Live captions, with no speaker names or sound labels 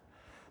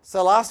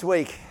So last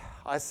week,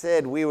 I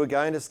said we were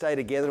going to stay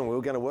together and we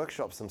were going to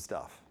workshop some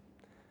stuff.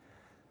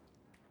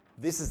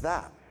 This is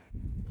that.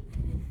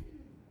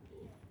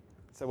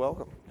 So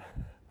welcome.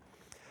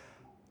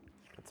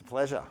 It's a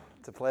pleasure.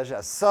 It's a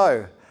pleasure.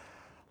 So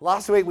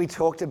last week we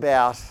talked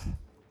about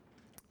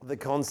the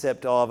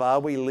concept of, are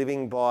we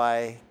living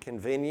by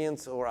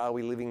convenience or are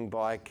we living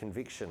by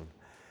conviction?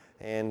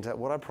 And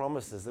what I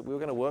promised is that we were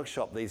going to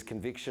workshop these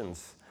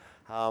convictions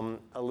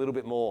a little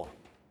bit more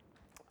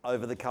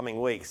over the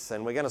coming weeks.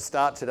 And we're going to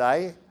start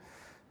today,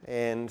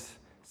 and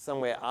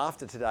somewhere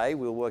after today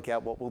we'll work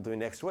out what we'll do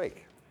next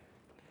week.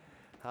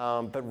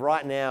 But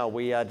right now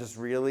we are just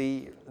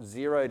really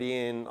zeroed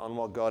in on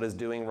what God is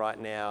doing right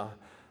now,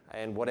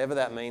 and whatever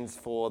that means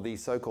for the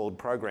so-called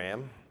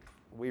program,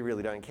 we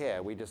really don't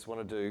care. We just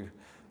want to do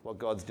what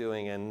God's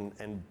doing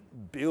and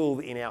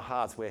build in our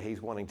hearts where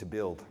He's wanting to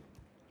build.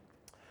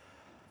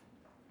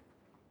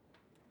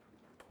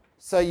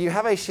 So you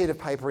have a sheet of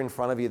paper in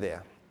front of you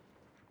there.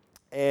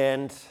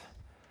 And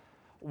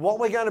what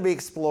we're going to be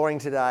exploring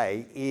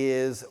today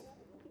is,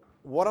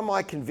 what are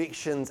my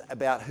convictions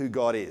about who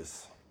God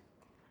is?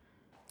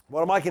 What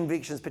are my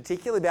convictions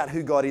particularly about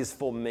who God is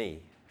for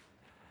me?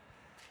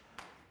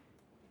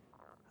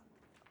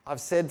 I've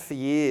said for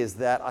years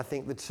that I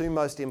think the two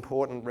most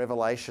important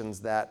revelations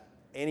that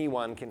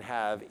anyone can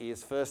have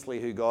is firstly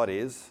who God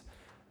is,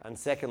 and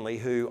secondly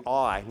who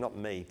I, not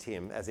me,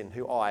 Tim, as in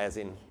who I, as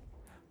in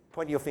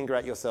point your finger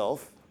at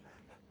yourself.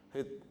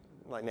 Who,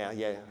 like now,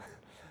 yeah.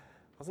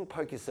 Doesn't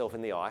poke yourself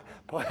in the eye.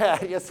 Point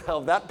at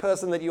yourself, that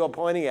person that you are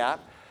pointing at,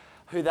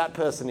 who that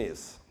person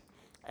is.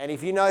 And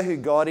if you know who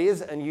God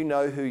is and you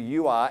know who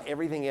you are,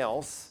 everything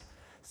else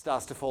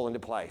starts to fall into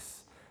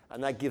place.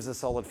 And that gives a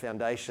solid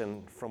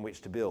foundation from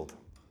which to build.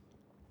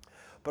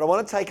 But I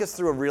want to take us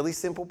through a really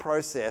simple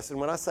process. And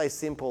when I say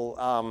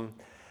simple,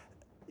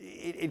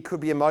 it could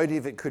be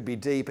emotive, it could be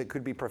deep, it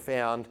could be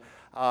profound.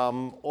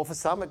 Or for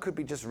some, it could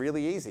be just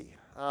really easy.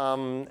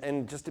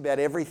 And just about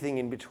everything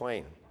in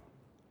between.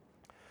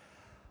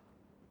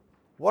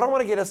 What I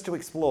want to get us to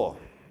explore,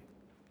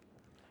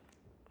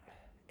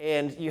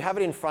 and you have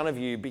it in front of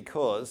you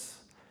because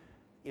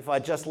if I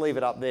just leave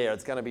it up there,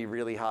 it's going to be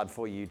really hard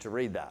for you to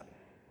read that,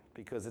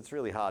 because it's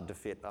really hard to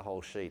fit a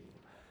whole sheet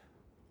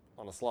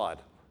on a slide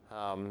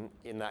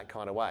in that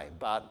kind of way.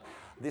 But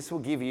this will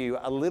give you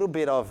a little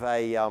bit of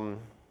an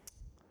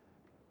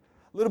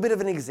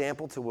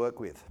example to work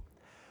with.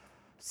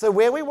 So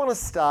where we want to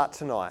start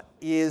tonight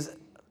is,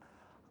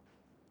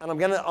 and I'm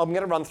going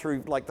to run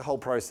through like the whole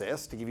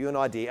process to give you an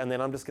idea, and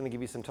then I'm just going to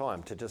give you some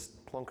time to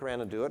just plonk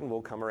around and do it, and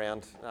we'll come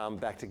around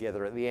back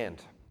together at the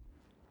end.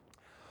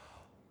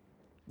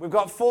 We've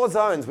got 4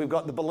 zones. We've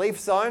got the belief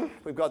zone,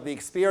 we've got the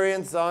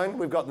experience zone,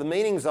 we've got the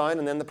meaning zone,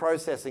 and then the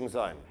processing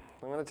zone.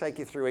 I'm going to take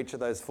you through each of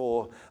those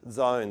 4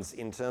 zones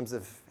in terms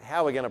of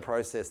how we're going to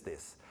process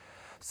this.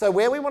 So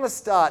where we want to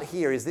start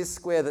here is this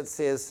square that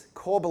says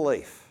core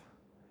belief.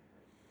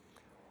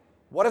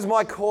 What is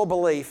my core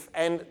belief?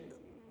 And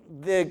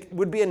there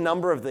would be a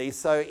number of these.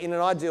 So in an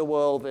ideal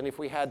world, and if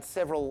we had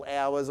several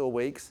hours or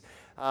weeks,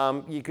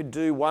 you could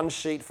do one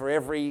sheet for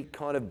every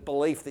kind of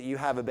belief that you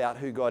have about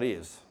who God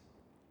is.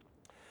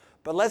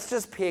 But let's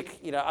just pick,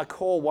 a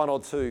core 1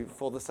 or 2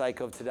 for the sake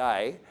of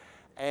today.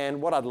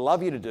 And what I'd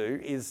love you to do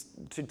is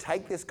to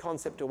take this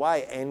concept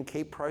away and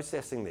keep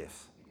processing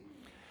this.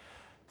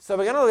 So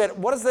we're going to look at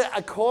what is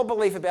a core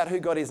belief about who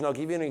God is, and I'll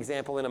give you an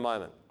example in a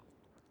moment.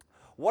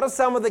 What are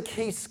some of the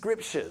key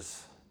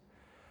scriptures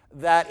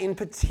that in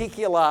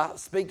particular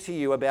speak to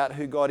you about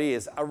who God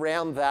is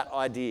around that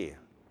idea?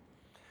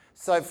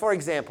 So for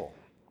example,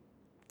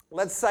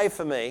 let's say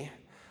for me,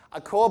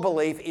 a core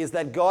belief is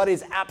that God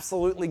is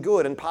absolutely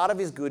good, and part of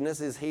His goodness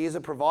is He is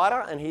a provider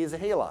and He is a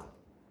healer.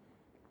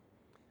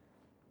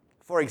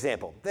 For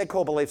example, they're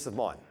core beliefs of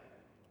mine.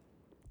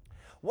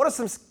 What are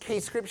some key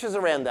scriptures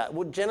around that?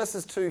 Well,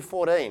 Genesis 22,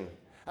 14.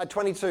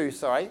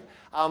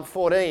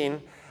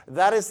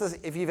 That is,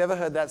 if you've ever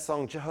heard that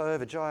song,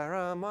 Jehovah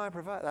Jireh, my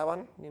provider, that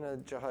one,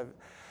 Jehovah.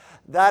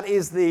 That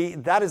is the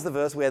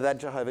verse where that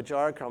Jehovah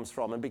Jireh comes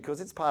from. And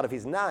because it's part of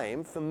His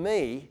name, for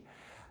me,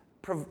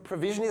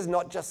 provision is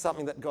not just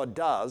something that God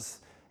does,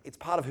 it's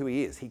part of who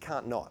He is. He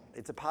can't not.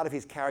 It's a part of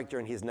His character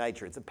and His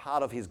nature. It's a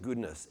part of His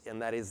goodness,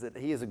 and that is that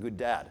He is a good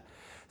dad.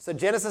 So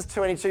Genesis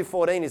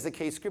 22:14 is the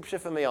key scripture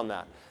for me on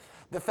that.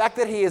 The fact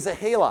that He is a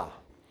healer.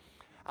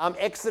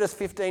 Exodus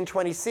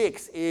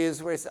 15:26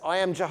 is where it says, I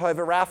am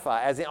Jehovah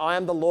Rapha, as in I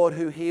am the Lord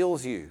who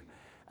heals you.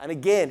 And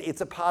again,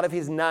 it's a part of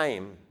His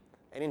name.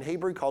 And in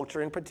Hebrew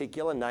culture in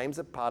particular, names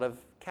are part of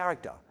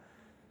character.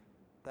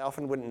 They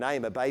often wouldn't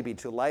name a baby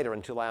till later,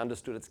 until they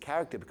understood its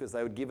character, because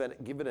they would give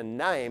it a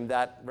name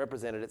that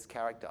represented its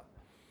character.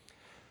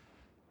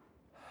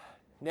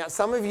 Now,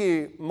 some of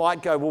you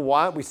might go, well,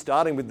 why aren't we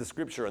starting with the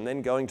scripture and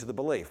then going to the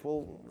belief?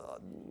 Well,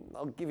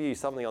 I'll give you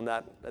something on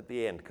that at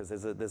the end, because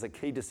there's a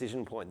key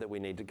decision point that we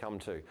need to come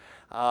to.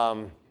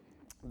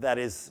 That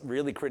is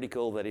really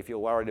critical, that if you're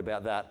worried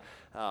about that,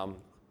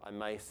 I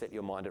may set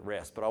your mind at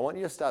rest. But I want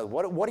you to start,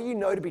 what do you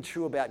know to be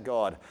true about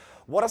God?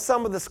 What are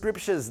some of the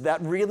scriptures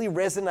that really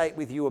resonate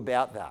with you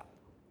about that?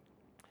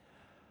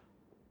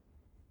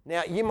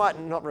 Now, you might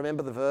not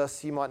remember the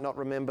verse, you might not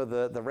remember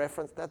the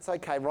reference. That's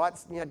okay, right?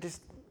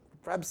 Just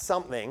grab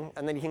something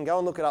and then you can go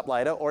and look it up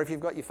later. Or if you've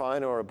got your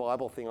phone or a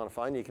Bible thing on a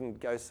phone, you can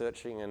go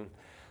searching, and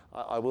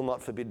I will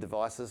not forbid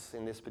devices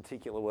in this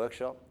particular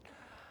workshop.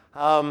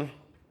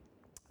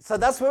 So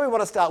that's where we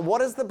want to start.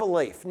 What is the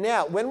belief?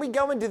 Now, when we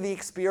go into the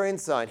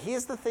experience zone,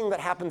 here's the thing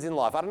that happens in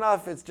life. I don't know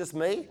if it's just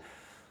me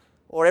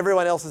or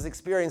everyone else has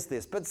experienced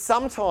this, but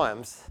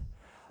sometimes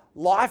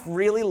life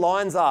really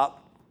lines up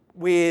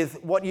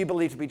with what you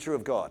believe to be true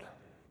of God.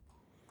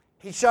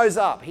 He shows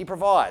up, he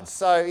provides.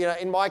 So,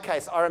 in my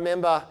case, I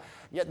remember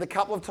the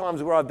couple of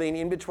times where I've been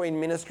in between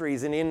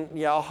ministries and in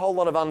a whole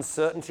lot of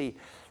uncertainty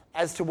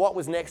as to what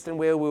was next and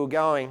where we were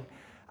going.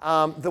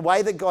 The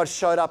way that God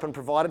showed up and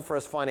provided for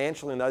us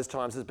financially in those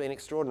times has been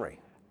extraordinary.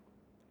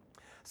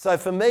 So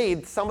for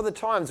me, some of the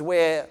times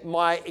where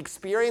my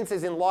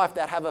experiences in life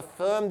that have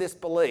affirmed this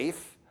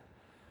belief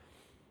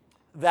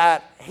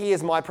that He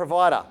is my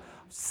provider,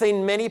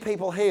 seen many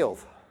people healed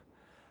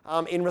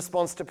in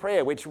response to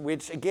prayer,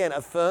 which again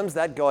affirms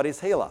that God is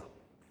healer.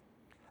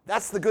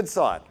 That's the good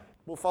side.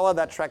 We'll follow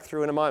that track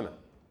through in a moment.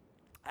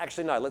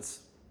 Actually, no,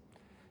 let's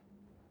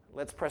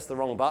press the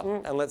wrong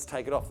button and let's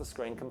take it off the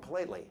screen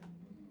completely.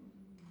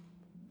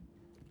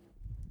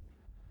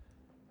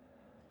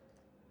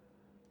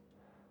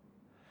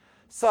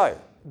 So,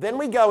 then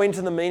we go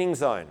into the meaning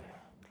zone.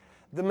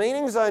 The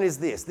meaning zone is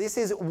this. This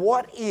is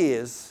what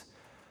is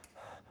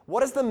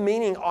the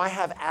meaning I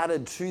have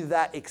added to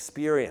that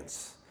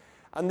experience?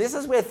 And this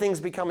is where things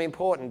become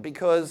important,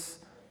 because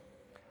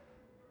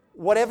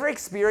whatever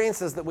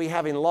experiences that we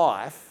have in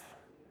life,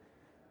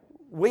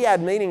 we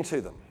add meaning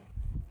to them.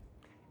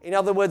 In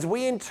other words,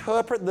 we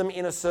interpret them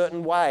in a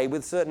certain way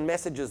with certain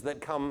messages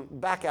that come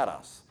back at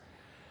us.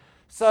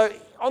 So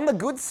on the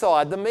good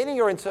side, the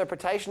meaning or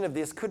interpretation of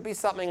this could be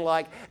something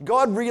like,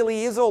 God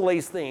really is all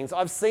these things.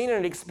 I've seen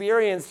and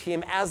experienced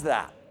Him as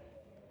that.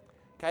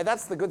 Okay,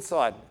 that's the good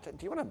side. Do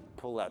you want to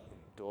pull that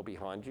door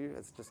behind you?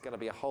 It's just going to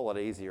be a whole lot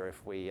easier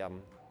if we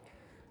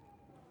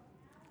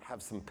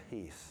have some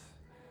peace.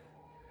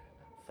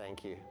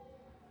 Thank you.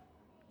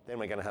 Then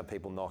we're going to have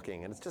people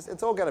knocking, and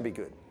it's all going to be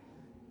good.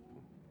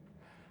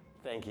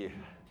 Thank you.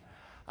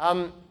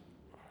 And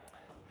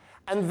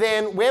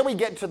then where we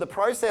get to the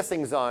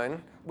processing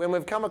zone, when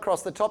we've come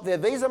across the top there,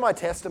 these are my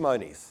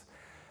testimonies.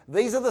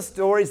 These are the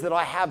stories that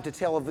I have to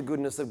tell of the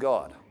goodness of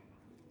God.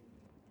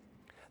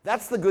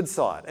 That's the good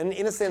side. And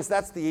in a sense,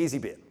 that's the easy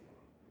bit.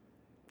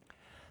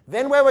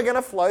 Then where we're going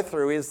to flow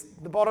through is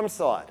the bottom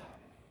side.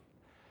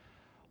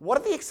 What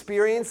are the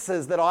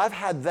experiences that I've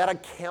had that are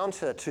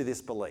counter to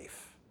this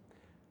belief?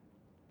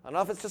 I don't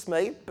know if it's just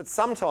me, but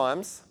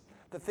sometimes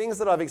the things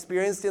that I've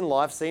experienced in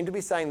life seem to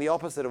be saying the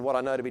opposite of what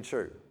I know to be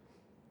true.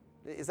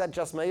 Is that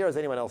just me, or has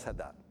anyone else had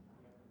that?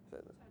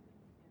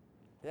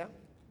 Yeah?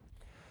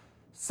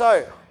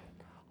 So,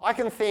 I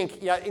can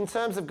think, in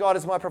terms of God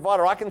as my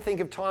provider, I can think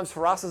of times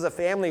for us as a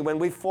family when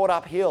we've fought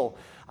uphill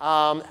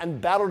and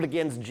battled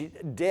against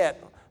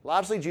debt,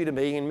 largely due to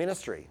being in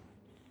ministry.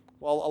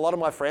 Well, a lot of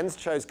my friends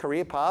chose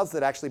career paths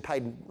that actually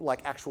paid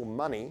like actual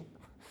money.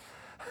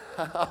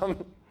 I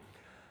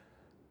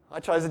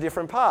chose a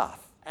different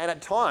path. And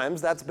at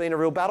times, that's been a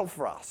real battle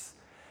for us.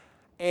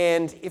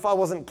 And if I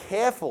wasn't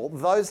careful,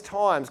 those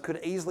times could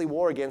easily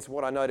war against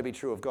what I know to be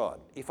true of God,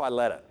 if I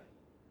let it.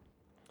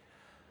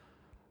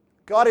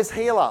 God is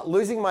healer.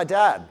 Losing my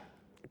dad,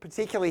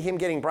 particularly him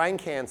getting brain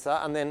cancer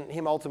and then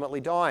him ultimately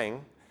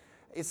dying,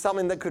 is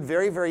something that could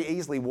very, very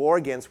easily war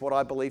against what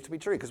I believe to be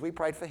true, because we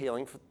prayed for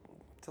healing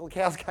till the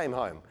cows came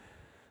home.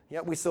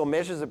 We saw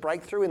measures of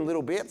breakthrough in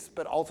little bits,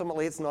 but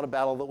ultimately it's not a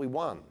battle that we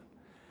won.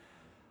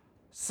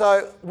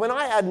 So when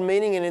I add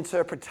meaning and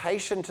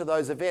interpretation to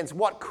those events,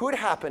 what could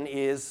happen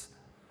is,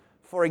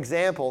 for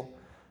example,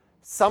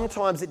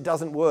 sometimes it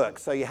doesn't work,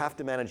 so you have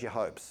to manage your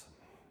hopes.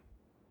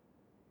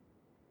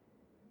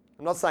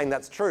 I'm not saying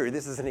that's true.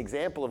 This is an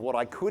example of what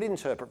I could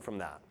interpret from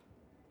that.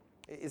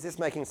 Is this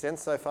making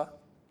sense so far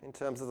in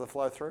terms of the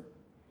flow through?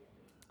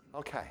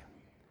 Okay.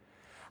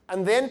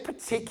 And then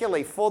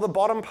particularly for the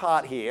bottom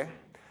part here,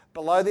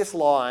 below this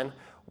line,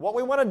 what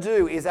we want to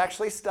do is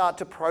actually start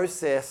to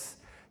process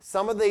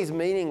some of these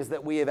meanings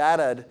that we have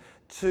added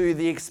to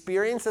the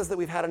experiences that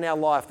we've had in our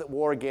life that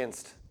war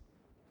against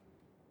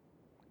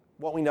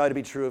what we know to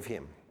be true of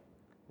Him.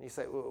 And you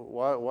say,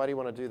 why do you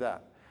want to do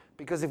that?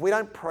 Because if we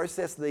don't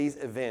process these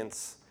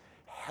events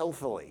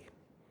healthily,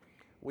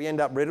 we end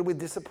up riddled with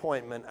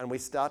disappointment and we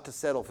start to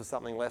settle for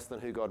something less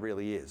than who God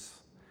really is.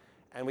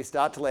 And we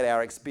start to let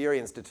our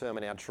experience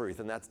determine our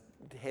truth, and that's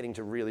heading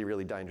to really,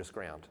 really dangerous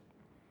ground.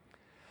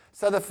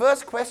 So the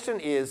first question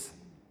is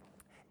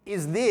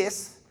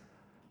this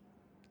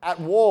at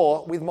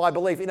war with my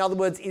belief? In other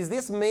words, is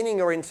this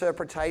meaning or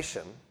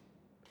interpretation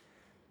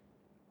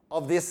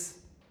of this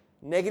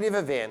negative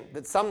event,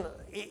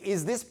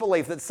 is this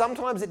belief that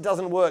sometimes it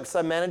doesn't work,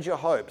 so manage your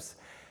hopes,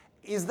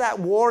 is that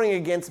warring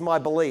against my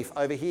belief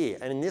over here?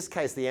 And in this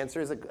case, the answer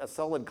is a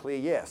solid, clear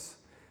yes.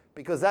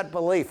 Because that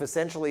belief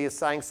essentially is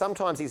saying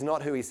sometimes He's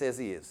not who He says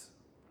He is.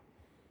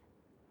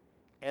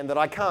 And that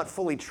I can't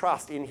fully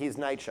trust in His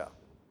nature.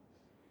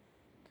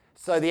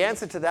 So the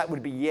answer to that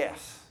would be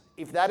yes,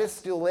 if that is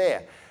still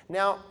there.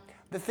 Now,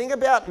 the thing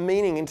about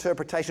meaning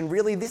interpretation,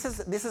 really, this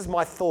is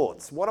my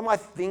thoughts. What am I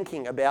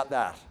thinking about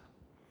that?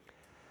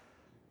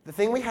 The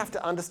thing we have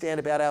to understand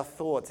about our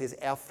thoughts is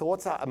our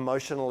thoughts are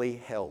emotionally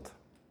held.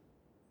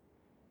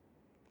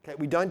 Okay,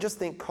 we don't just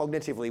think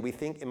cognitively, we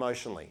think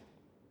emotionally.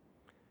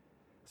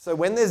 So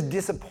when there's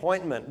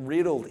disappointment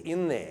riddled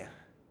in there,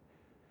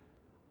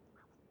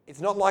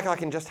 it's not like I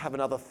can just have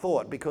another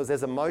thought because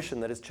there's emotion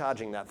that is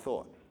charging that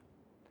thought.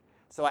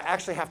 So I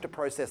actually have to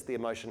process the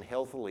emotion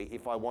healthily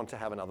if I want to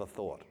have another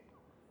thought.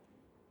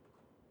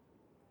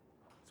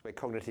 It's where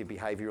cognitive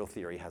behavioral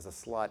theory has a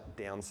slight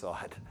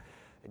downside.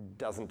 It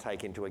doesn't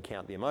take into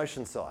account the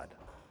emotion side.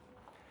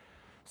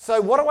 So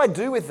what do I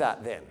do with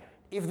that then?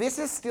 If this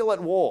is still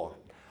at war,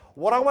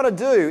 what I want to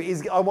do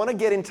is I want to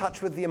get in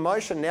touch with the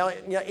emotion. Now,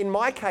 in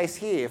my case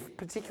here,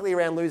 particularly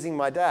around losing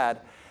my dad,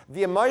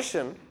 the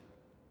emotion... Do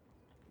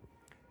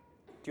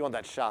you want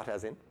that shot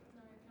as in? No, can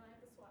I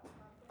have the swipe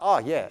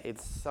card? Oh, yeah,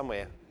 it's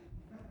somewhere.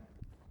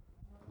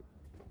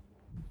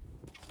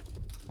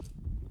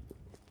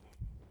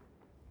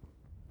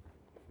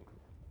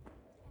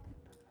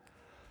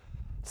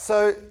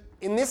 So,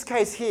 in this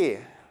case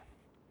here,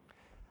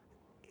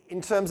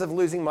 in terms of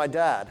losing my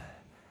dad,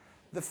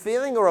 the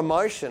feeling or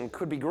emotion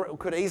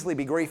could easily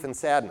be grief and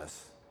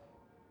sadness.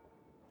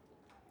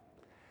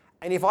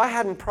 And if I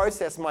hadn't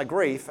processed my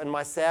grief and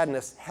my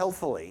sadness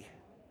healthily,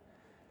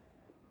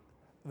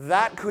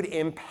 that could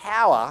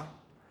empower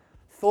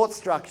thought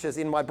structures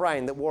in my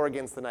brain that war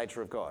against the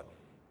nature of God.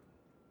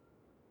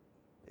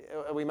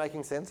 Are we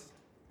making sense?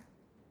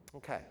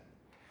 Okay.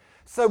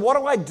 So what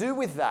do I do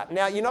with that?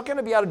 Now, you're not going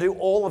to be able to do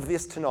all of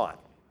this tonight.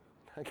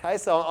 Okay,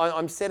 so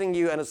I'm setting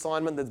you an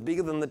assignment that's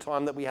bigger than the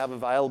time that we have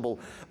available,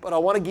 but I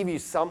want to give you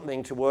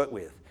something to work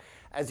with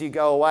as you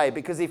go away,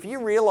 because if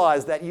you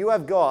realize that you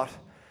have got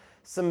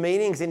some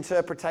meanings,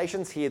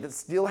 interpretations here that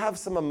still have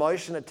some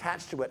emotion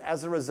attached to it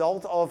as a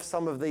result of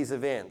some of these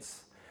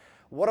events,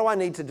 what do I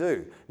need to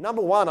do?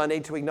 Number one, I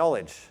need to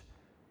acknowledge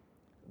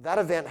that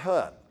event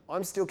hurt.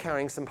 I'm still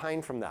carrying some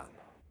pain from that.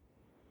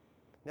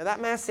 Now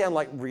that may sound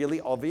like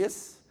really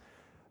obvious,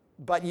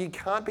 but you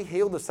can't be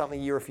healed of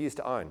something you refuse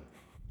to own.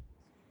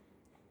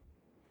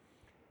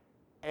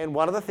 And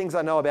one of the things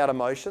I know about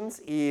emotions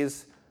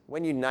is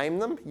when you name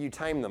them, you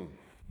tame them.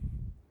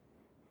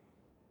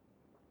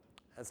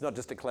 It's not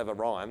just a clever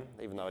rhyme,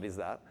 even though it is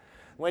that.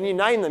 When you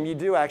name them, you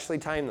do actually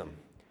tame them.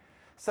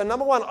 So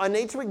number one, I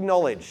need to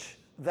acknowledge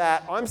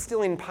that I'm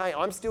still in pain.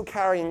 I'm still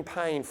carrying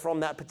pain from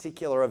that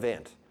particular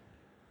event.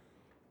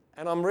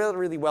 And I'm really,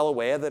 really well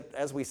aware that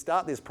as we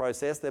start this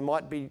process, there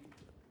might be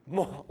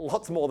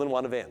lots more than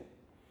one event.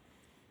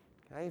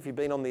 Okay? If you've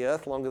been on the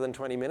earth longer than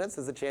 20 minutes,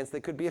 there's a chance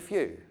there could be a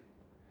few.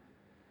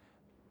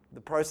 The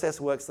process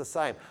works the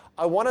same.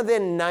 I want to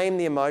then name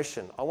the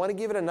emotion. I want to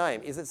give it a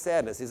name. Is it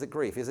sadness? Is it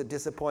grief? Is it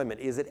disappointment?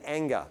 Is it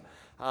anger?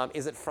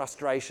 Is it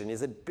frustration?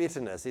 Is it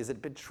bitterness? Is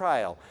it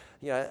betrayal?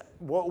 You know,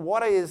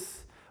 what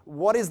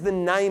is the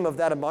name of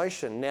that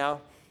emotion?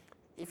 Now,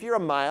 if you're a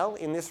male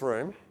in this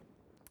room,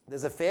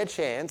 there's a fair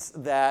chance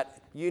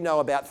that you know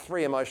about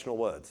 3 emotional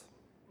words.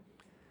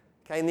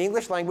 Okay, in the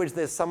English language,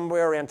 there's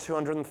somewhere around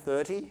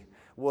 230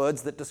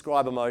 words that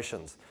describe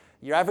emotions.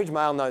 Your average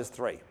male knows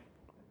 3.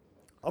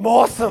 I'm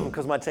awesome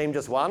because my team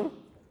just won.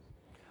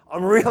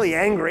 I'm really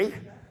angry.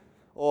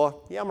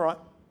 Or, yeah, I'm right.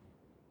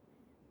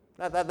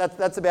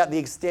 That's about the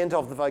extent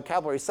of the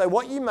vocabulary. So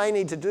what you may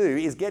need to do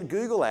is get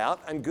Google out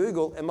and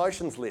Google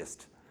emotions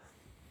list.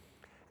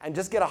 And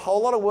just get a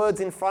whole lot of words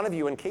in front of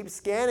you and keep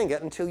scanning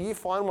it until you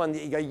find one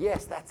that you go,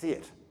 yes, that's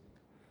it.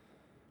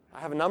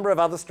 I have a number of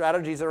other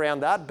strategies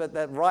around that,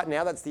 but right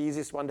now that's the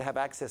easiest one to have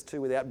access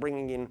to without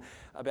bringing in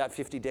about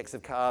 50 decks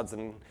of cards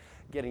and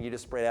getting you to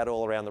spread out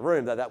all around the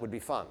room, though that would be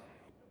fun.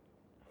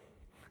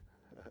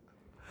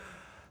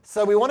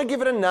 So we want to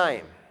give it a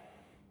name.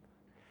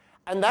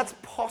 And that's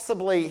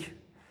possibly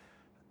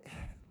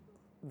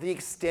the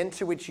extent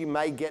to which you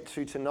may get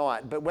to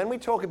tonight. But when we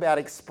talk about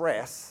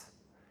express,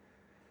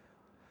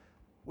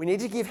 we need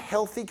to give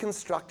healthy,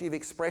 constructive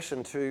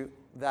expression to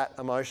that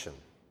emotion.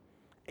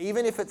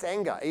 Even if it's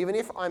anger, even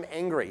if I'm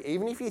angry,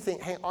 even if you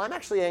think, hey, I'm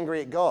actually angry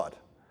at God.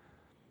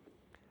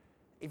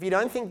 If you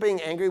don't think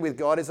being angry with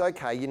God is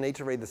okay, you need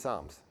to read the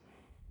Psalms.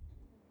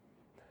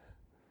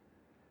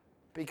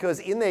 Because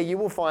in there you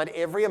will find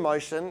every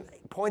emotion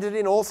pointed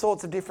in all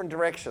sorts of different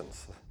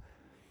directions.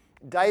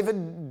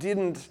 David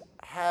didn't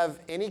have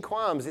any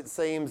qualms, it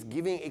seems,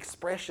 giving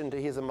expression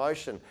to his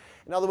emotion.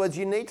 In other words,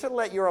 you need to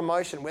let your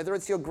emotion, whether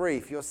it's your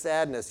grief, your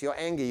sadness, your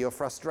anger, your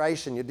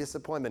frustration, your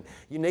disappointment,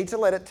 you need to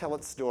let it tell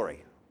its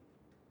story.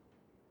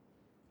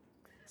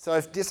 So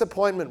if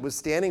disappointment was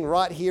standing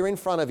right here in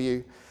front of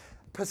you,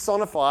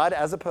 personified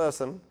as a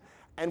person,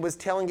 and was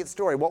telling its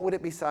story, what would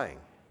it be saying?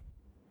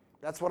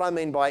 That's what I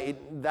mean by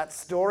it. That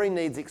story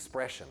needs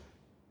expression.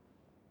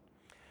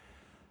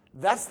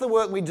 That's the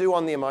work we do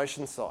on the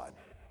emotion side.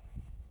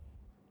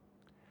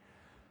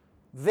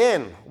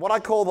 Then, what I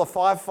call the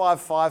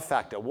 5-5-5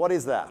 factor. What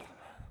is that?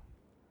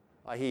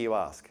 I hear you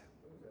ask.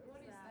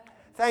 What is that?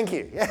 Thank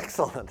you.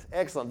 Excellent.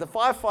 Excellent. The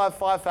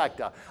 555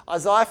 factor.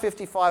 Isaiah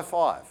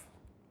 55:5.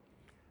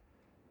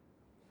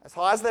 As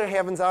high as the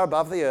heavens are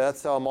above the earth,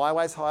 so are my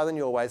ways higher than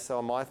your ways, so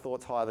are my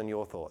thoughts higher than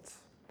your thoughts.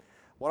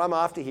 What I'm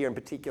after here in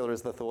particular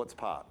is the thoughts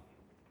part.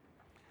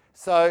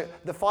 So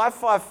the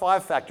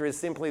 555 factor is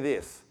simply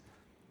this.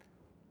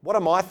 What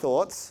are my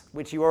thoughts,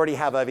 which you already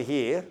have over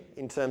here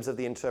in terms of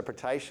the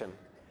interpretation?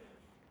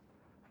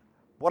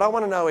 What I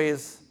want to know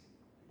is,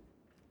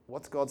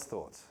 what's God's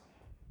thoughts?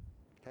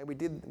 Okay, we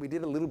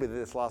did a little bit of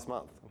this last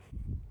month.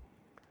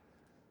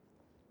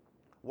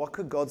 What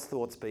could God's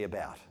thoughts be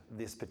about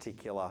this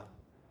particular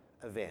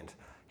event?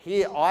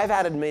 Here, I've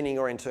added meaning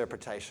or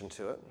interpretation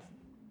to it.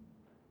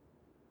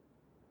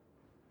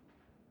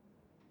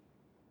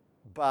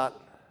 But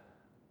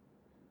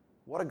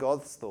what are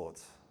God's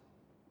thoughts?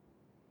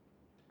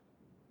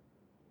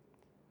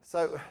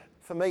 So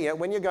for me,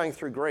 when you're going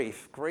through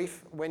grief,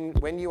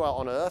 when you are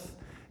on earth,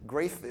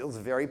 grief feels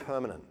very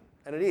permanent.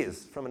 And it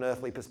is from an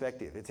earthly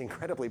perspective. It's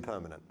incredibly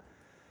permanent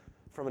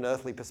from an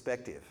earthly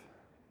perspective.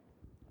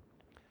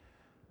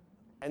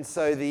 And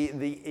so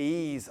the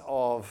ease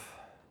of,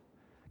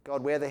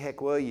 God, where the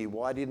heck were you?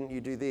 Why didn't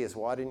you do this?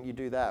 Why didn't you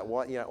do that?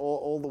 Why,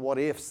 all the what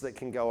ifs that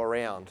can go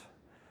around.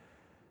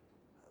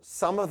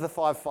 Some of the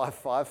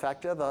 555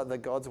 factor, the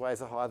God's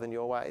ways are higher than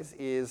your ways,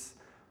 is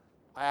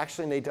I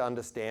actually need to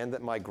understand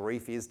that my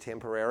grief is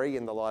temporary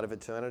in the light of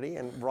eternity.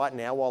 And right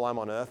now, while I'm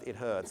on earth, it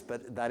hurts.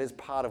 But that is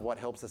part of what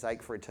helps us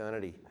ache for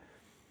eternity.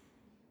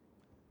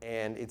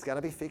 And it's going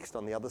to be fixed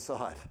on the other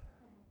side.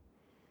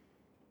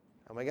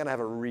 And we're going to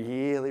have a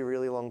really,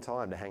 really long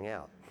time to hang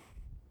out.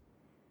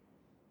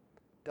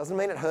 Doesn't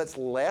mean it hurts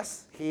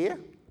less here.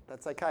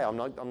 That's okay. I'm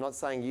not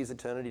saying use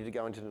eternity to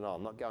go into denial.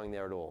 I'm not going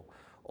there at all.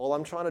 All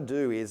I'm trying to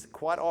do is,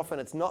 quite often,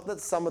 it's not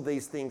that some of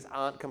these things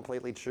aren't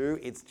completely true,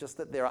 it's just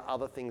that there are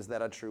other things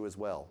that are true as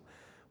well.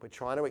 We're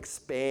trying to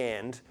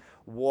expand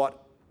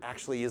what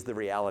actually is the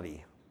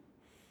reality.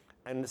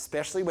 And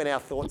especially when our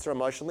thoughts are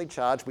emotionally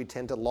charged, we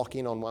tend to lock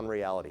in on one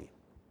reality.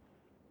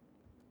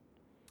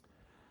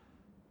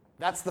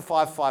 That's the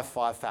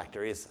 555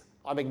 factor, is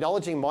I'm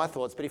acknowledging my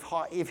thoughts, but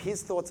if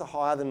his thoughts are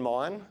higher than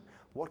mine,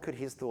 what could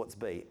his thoughts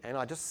be? And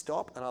I just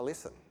stop and I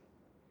listen.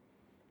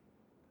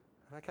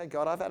 Okay,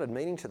 God, I've added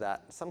meaning to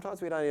that.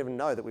 Sometimes we don't even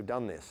know that we've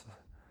done this.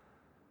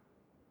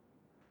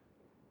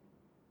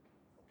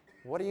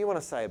 What do you want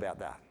to say about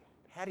that?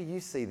 How do you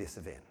see this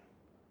event?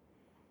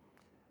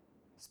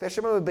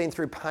 Especially when we've been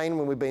through pain,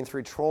 when we've been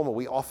through trauma,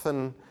 we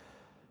often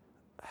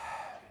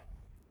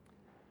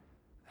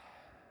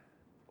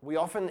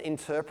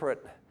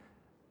interpret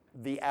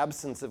the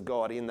absence of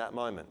God in that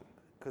moment.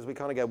 Because we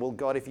kind of go, well,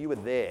 God, if you were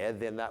there,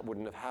 then that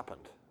wouldn't have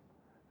happened.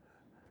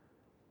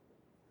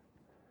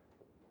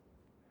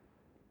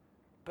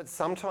 But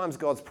sometimes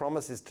God's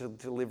promise is to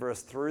deliver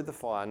us through the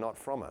fire, not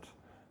from it.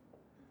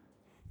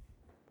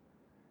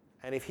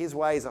 And if his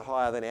ways are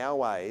higher than our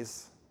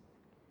ways,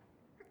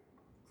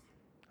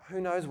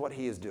 who knows what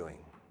he is doing?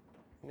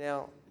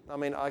 Now, I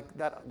mean,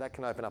 that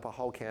can open up a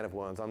whole can of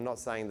worms. I'm not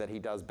saying that he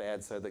does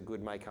bad so that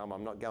good may come.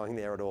 I'm not going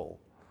there at all.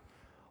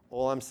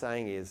 All I'm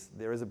saying is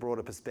there is a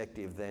broader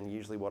perspective than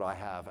usually what I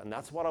have. And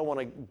that's what I want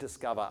to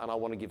discover and I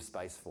want to give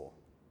space for.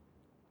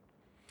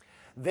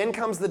 Then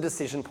comes the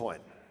decision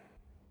point.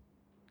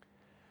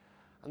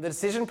 And the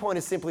decision point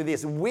is simply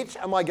this: which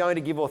am I going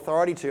to give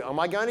authority to? Am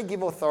I going to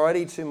give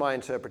authority to my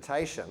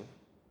interpretation?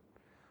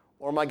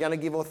 Or am I going to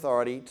give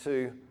authority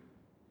to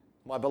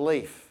my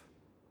belief?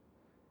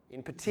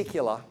 In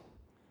particular,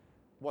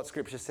 what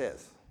Scripture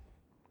says.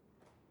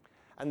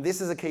 And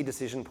this is a key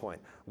decision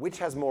point. Which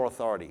has more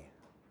authority?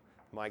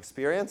 My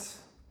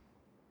experience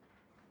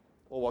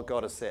or what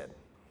God has said?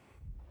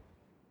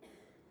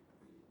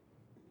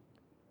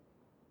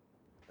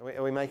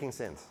 Are we making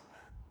sense?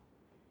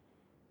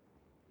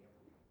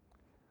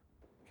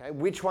 Okay,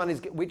 which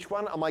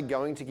one am I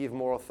going to give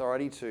more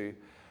authority to?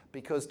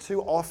 Because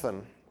too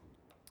often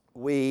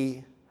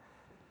we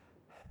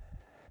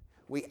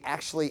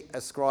actually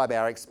ascribe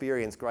our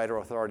experience greater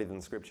authority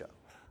than Scripture.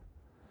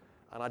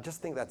 And I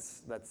just think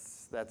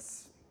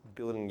that's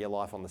building your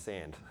life on the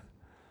sand.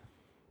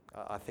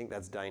 I think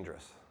that's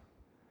dangerous.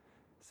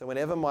 So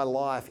whenever my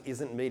life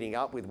isn't meeting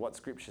up with what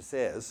Scripture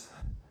says,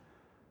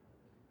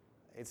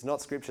 it's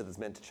not Scripture that's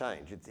meant to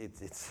change.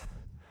 It's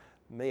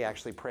me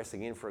actually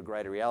pressing in for a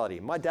greater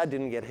reality. My dad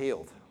didn't get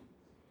healed.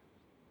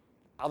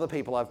 Other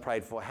people I've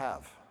prayed for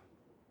have.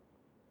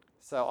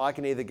 So I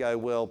can either go,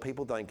 well,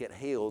 people don't get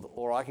healed,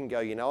 or I can go,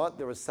 you know what,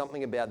 there was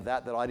something about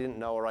that I didn't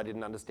know or I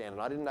didn't understand,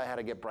 and I didn't know how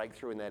to get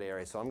breakthrough in that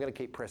area, so I'm going to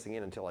keep pressing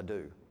in until I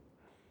do.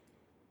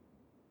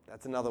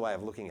 That's another way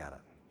of looking at it.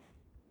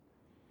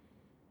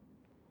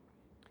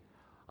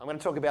 I'm going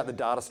to talk about the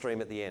data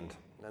stream at the end,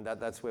 and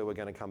that's where we're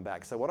going to come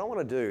back. So what I want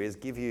to do is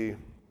give you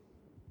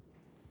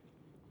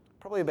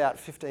probably about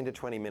 15 to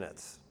 20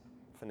 minutes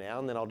for now,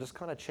 and then I'll just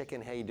kind of check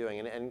in how you're doing.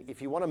 And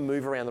if you want to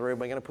move around the room,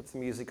 we're going to put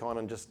some music on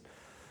and just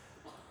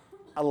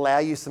allow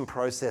you some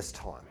process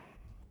time.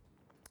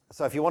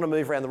 So if you want to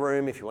move around the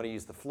room, if you want to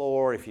use the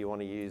floor, if you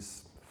want to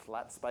use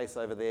flat space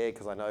over there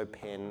because I know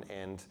pen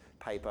and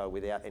paper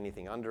without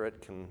anything under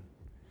it can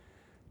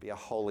be a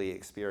holy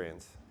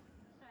experience.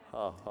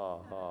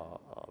 Oh,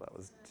 that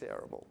was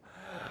terrible.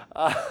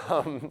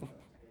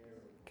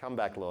 Come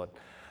back, Lord.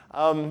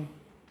 So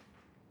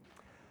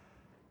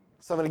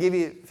I'm going to give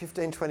you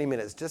 15, 20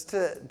 minutes just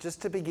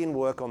to begin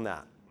work on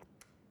that.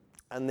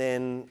 And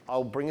then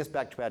I'll bring us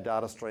back to our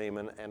data stream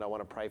and I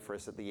want to pray for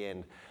us at the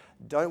end.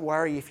 Don't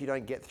worry if you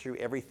don't get through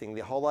everything.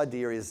 The whole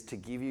idea is to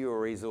give you a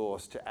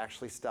resource to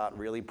actually start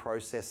really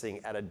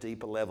processing at a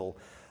deeper level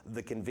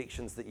the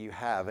convictions that you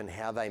have and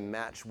how they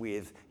match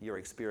with your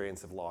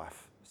experience of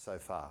life so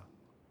far.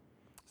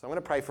 So I'm going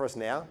to pray for us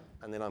now,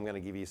 and then I'm going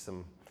to give you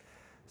some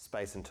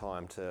space and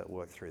time to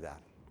work through that.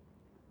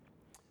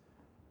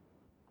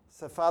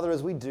 So Father,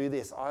 as we do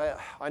this,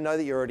 I know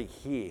that you're already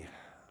here,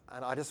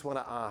 and I just want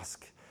to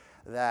ask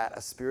that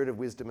a spirit of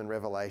wisdom and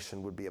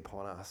revelation would be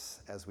upon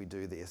us as we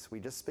do this. We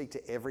just speak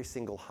to every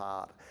single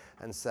heart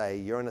and say,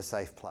 you're in a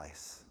safe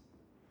place.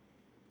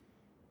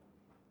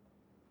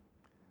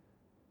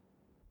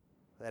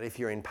 That if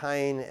you're in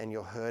pain and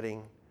you're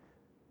hurting,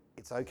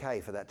 it's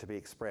okay for that to be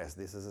expressed.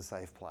 This is a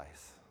safe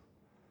place.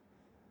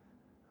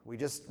 We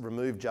just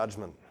remove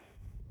judgment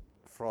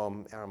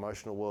from our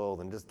emotional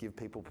world and just give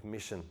people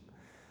permission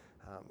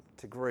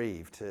to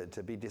grieve,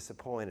 to be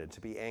disappointed,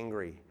 to be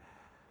angry.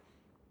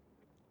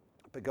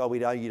 But God, we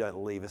know you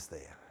don't leave us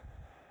there.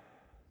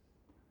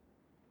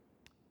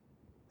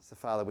 So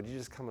Father, would you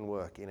just come and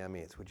work in our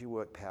midst? Would you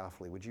work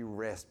powerfully? Would you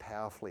rest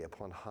powerfully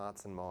upon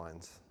hearts and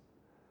minds?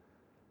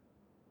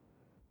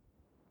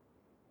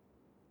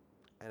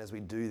 And as we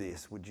do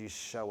this, would you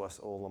show us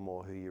all the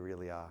more who you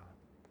really are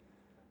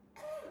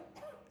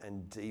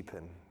and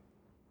deepen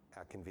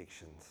our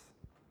convictions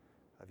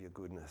of your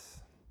goodness.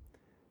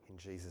 In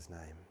Jesus'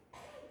 name,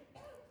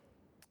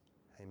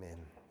 amen.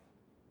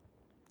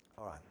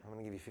 All right, I'm going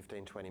to give you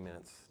 15, 20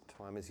 minutes.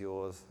 Time is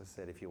yours. As I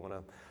said, if you want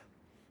to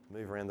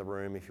move around the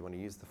room, if you want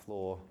to use the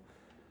floor,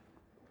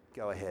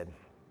 go ahead.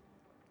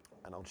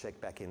 And I'll check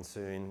back in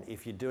soon.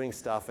 If you're doing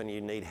stuff and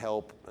you need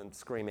help, and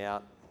scream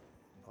out,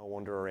 I'll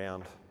wander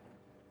around.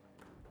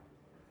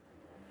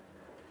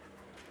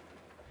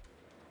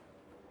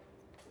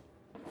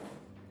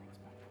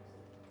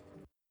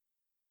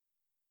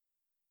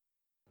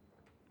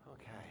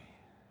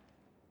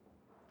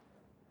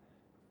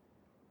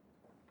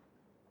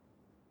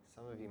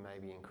 Some of you may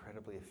be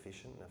incredibly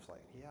efficient, and it's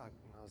like, yeah,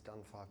 I was done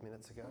 5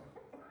 minutes ago.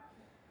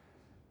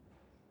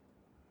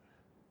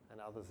 And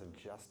others have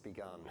just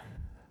begun.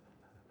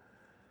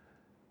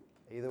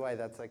 Either way,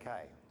 that's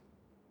okay.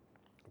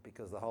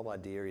 Because the whole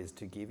idea is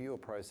to give you a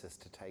process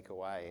to take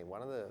away.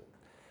 One of the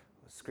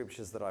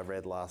scriptures that I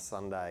read last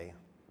Sunday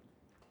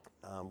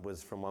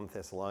was from 1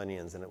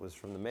 Thessalonians, and it was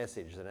from the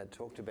Message, and it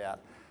talked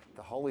about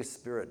the Holy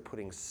Spirit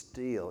putting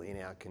steel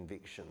in our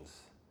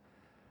convictions.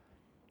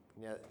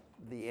 Now,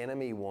 the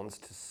enemy wants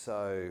to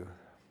sow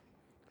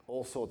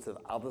all sorts of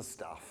other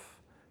stuff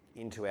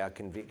into our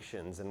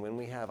convictions, and when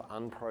we have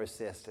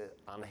unprocessed,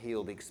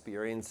 unhealed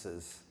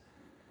experiences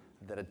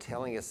that are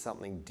telling us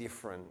something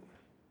different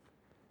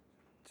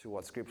to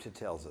what Scripture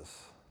tells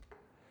us,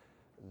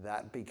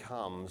 that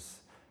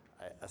becomes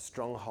a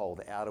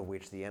stronghold out of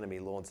which the enemy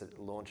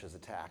launches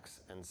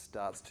attacks and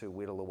starts to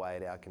whittle away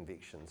at our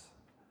convictions.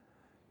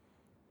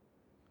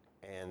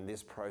 And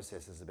this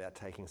process is about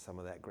taking some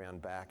of that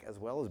ground back, as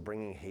well as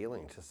bringing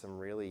healing to some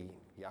really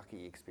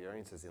yucky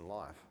experiences in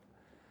life.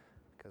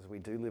 Because we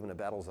do live in a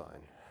battle zone.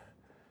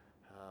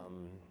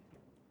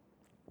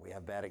 We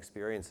have bad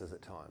experiences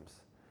at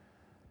times.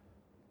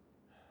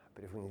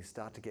 But if we can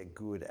start to get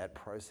good at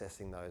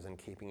processing those and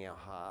keeping our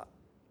heart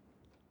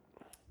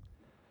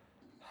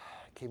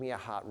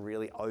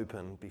really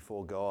open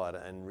before God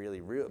and really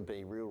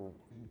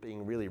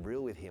being really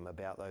real with Him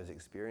about those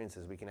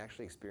experiences, we can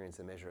actually experience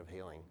a measure of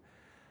healing,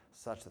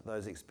 such that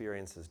those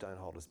experiences don't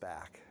hold us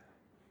back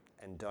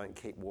and don't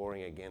keep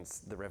warring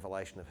against the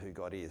revelation of who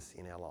God is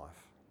in our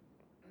life.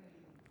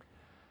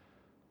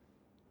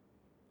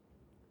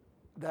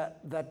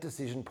 That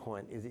decision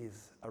point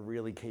is a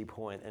really key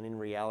point, and in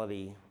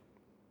reality,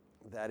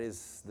 that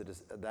is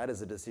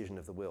a decision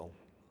of the will.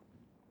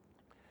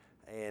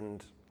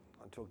 And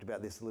I talked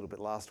about this a little bit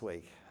last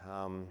week.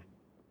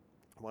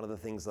 One of the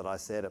things that I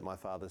said at my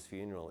father's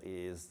funeral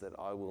is that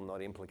I will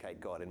not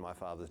implicate God in my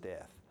father's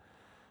death.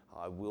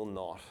 I will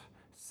not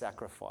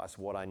sacrifice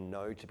what I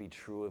know to be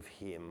true of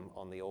him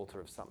on the altar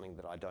of something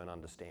that I don't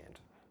understand.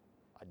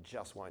 I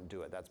just won't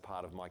do it. That's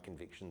part of my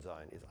conviction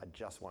zone, is I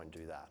just won't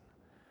do that.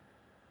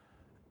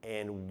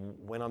 And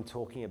when I'm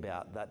talking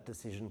about that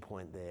decision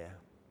point there,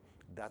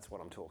 that's what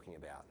I'm talking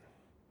about,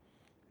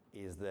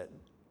 is that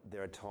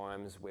there are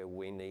times where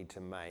we need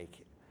to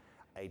make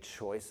a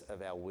choice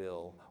of our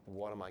will.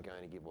 What am I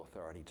going to give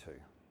authority to?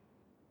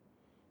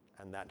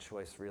 And that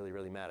choice really,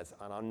 really matters.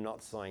 And I'm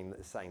not saying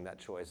that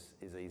choice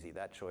is easy.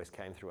 That choice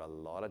came through a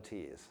lot of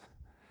tears,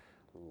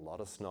 a lot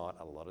of snot,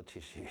 a lot of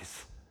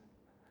tissues.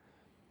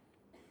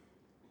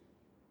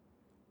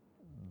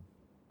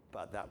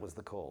 But that was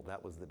the call.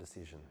 That was the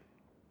decision.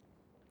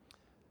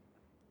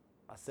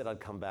 I said I'd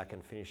come back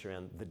and finish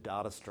around the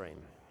data stream.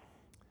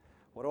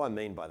 What do I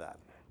mean by that?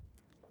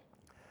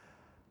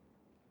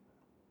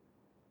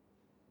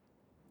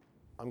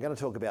 I'm going to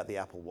talk about the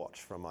Apple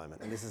Watch for a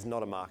moment, and this is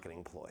not a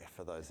marketing ploy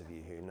for those of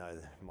you who know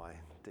my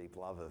deep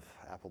love of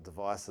Apple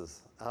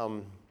devices.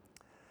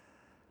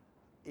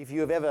 If you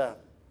have ever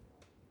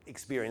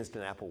experienced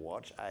an Apple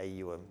Watch, A,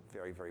 you are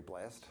very, very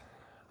blessed,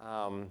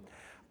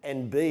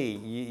 and B,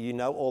 you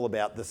know all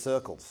about the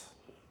circles,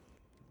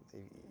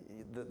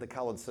 the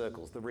coloured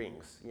circles, the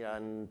rings.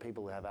 And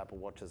people who have Apple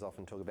Watches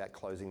often talk about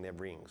closing their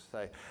rings.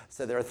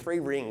 So there are 3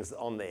 rings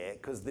on there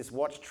because this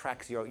watch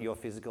tracks your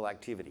physical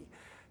activity.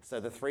 So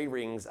the 3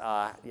 rings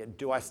are,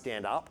 do I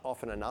stand up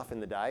often enough in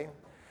the day?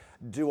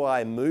 Do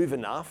I move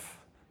enough,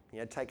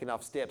 take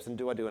enough steps, and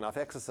do I do enough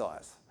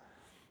exercise?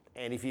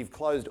 And if you've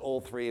closed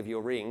all 3 of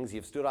your rings,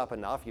 you've stood up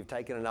enough, you've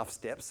taken enough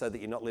steps so that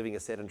you're not living a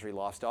sedentary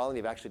lifestyle, and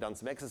you've actually done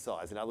some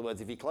exercise. In other words,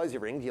 if you close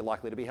your rings, you're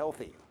likely to be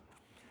healthy.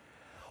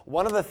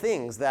 One of the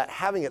things that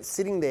having it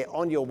sitting there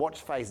on your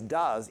watch face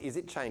does is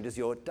it changes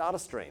your data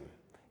stream.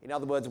 In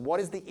other words, what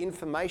is the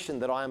information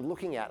that I am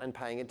looking at and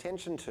paying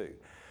attention to?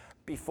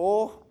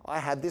 Before I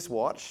had this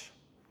watch,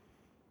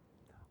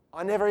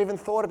 I never even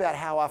thought about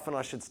how often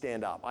I should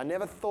stand up. I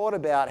never thought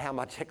about how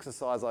much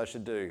exercise I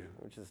should do,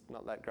 which is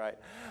not that great.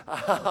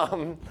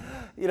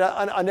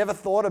 I never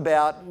thought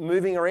about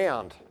moving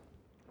around.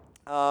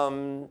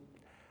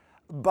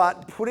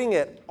 But putting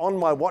it on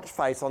my watch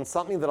face on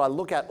something that I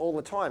look at all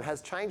the time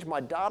has changed my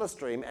data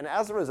stream, and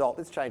as a result,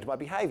 it's changed my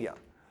behavior.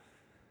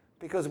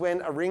 Because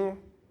when a ring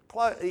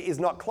is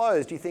not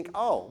closed, you think,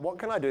 oh, what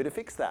can I do to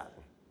fix that?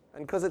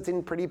 And because it's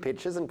in pretty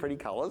pictures and pretty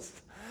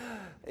colours,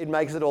 it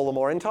makes it all the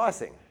more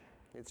enticing.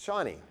 It's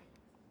shiny.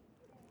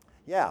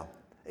 Yeah.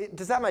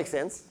 Does that make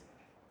sense?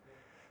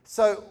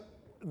 So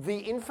the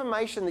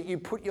information that you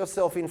put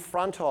yourself in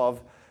front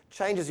of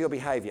changes your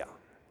behaviour.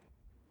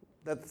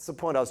 That's the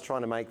point I was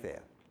trying to make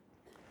there.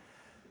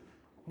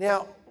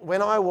 Now,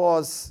 when I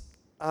was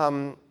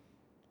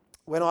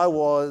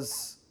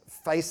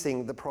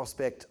facing the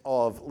prospect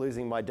of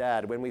losing my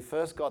dad, when we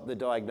first got the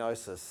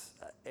diagnosis,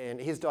 and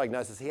his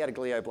diagnosis, he had a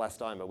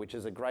glioblastoma, which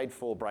is a grade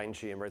 4 brain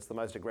tumour. It's the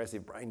most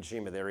aggressive brain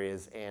tumour there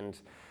is, and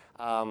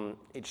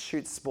it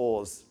shoots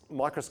spores,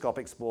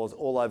 microscopic spores,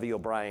 all over your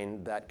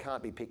brain that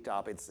can't be picked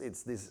up.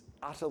 It's this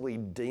utterly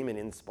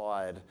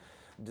demon-inspired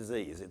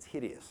disease. It's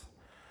hideous.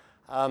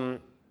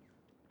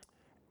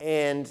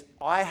 And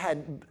I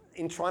had,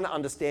 in trying to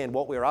understand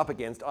what we were up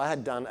against, I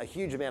had done a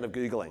huge amount of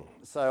Googling.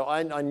 So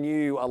I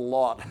knew a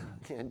lot.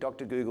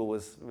 Dr. Google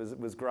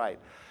was great,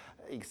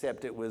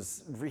 except it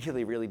was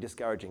really, really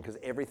discouraging because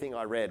everything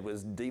I read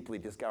was deeply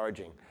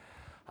discouraging.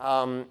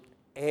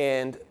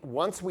 And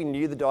once we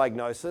knew the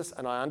diagnosis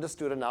and I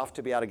understood enough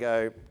to be able to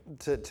go,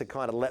 to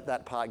kind of let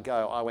that part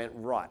go, I went,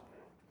 right,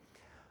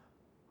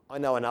 I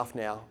know enough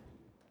now.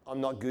 I'm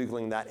not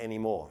Googling that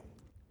anymore.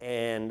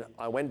 And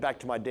I went back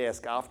to my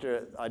desk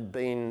after I'd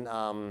been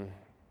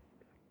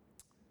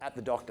at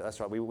the doctor. That's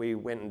right, we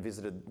went and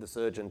visited the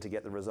surgeon to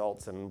get the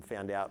results and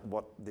found out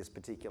what this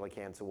particular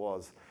cancer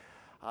was.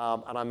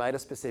 And I made a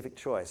specific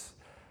choice.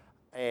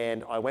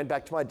 And I went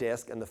back to my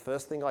desk and the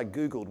first thing I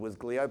Googled was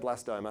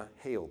glioblastoma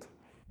healed.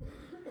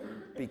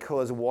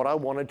 Because what I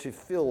wanted to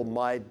fill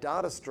my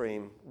data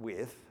stream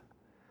with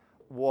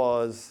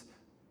was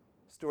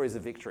stories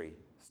of victory,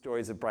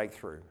 stories of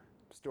breakthrough,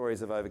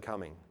 stories of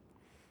overcoming.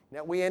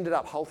 Now, we ended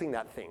up halting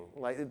that thing.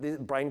 Like, the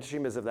brain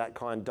tumours of that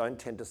kind don't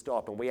tend to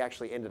stop, and we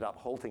actually ended up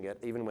halting it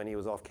even when he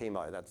was off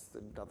chemo. That's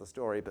another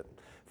story, but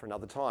for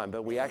another time.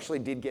 But we actually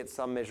did get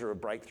some measure of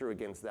breakthrough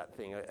against that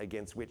thing,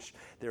 against which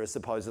there is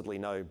supposedly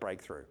no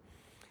breakthrough.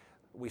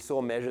 We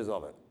saw measures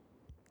of it.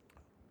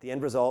 The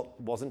end result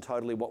wasn't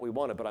totally what we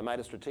wanted, but I made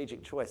a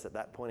strategic choice at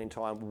that point in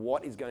time.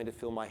 What is going to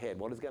fill my head?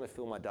 What is going to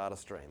fill my data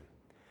stream?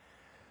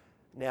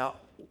 Now,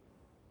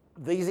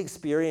 these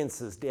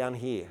experiences down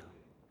here,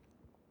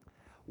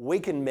 we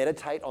can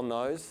meditate on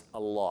those a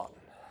lot,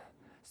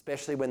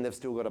 especially when they've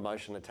still got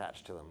emotion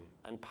attached to them.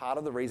 And part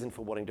of the reason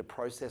for wanting to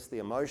process the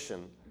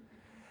emotion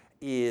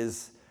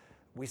is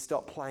we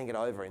stop playing it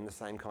over in the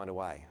same kind of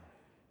way.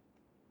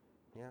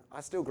 Yeah, I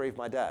still grieve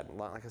my dad.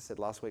 Like I said,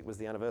 last week was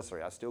the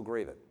anniversary. I still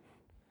grieve it.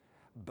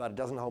 But it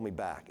doesn't hold me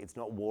back. It's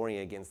not warring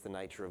against the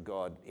nature of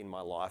God in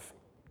my life,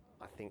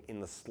 I think,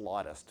 in the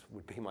slightest,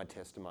 would be my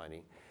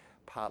testimony,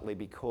 partly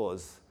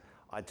because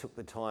I took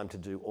the time to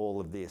do all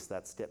of this,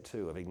 that's step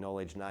 2 of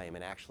acknowledge, name,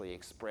 and actually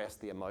express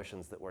the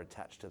emotions that were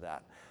attached to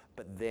that.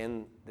 But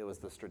then there was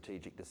the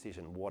strategic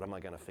decision, what am I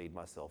going to feed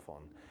myself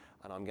on?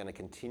 And I'm going to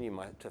continue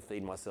to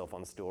feed myself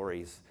on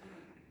stories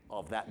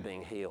of that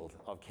being healed,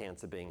 of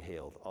cancer being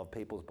healed, of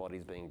people's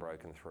bodies being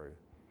broken through.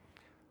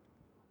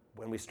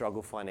 When we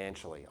struggle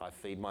financially, I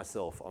feed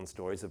myself on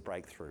stories of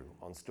breakthrough,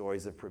 on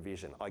stories of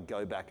provision. I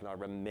go back and I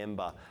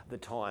remember the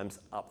times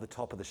up the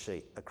top of the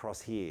sheet,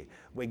 across here,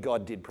 where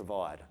God did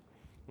provide.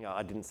 You know,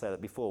 I didn't say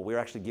that before. We were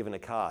actually given a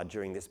car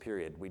during this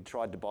period. We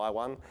tried to buy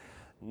one,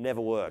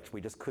 never worked. We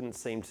just couldn't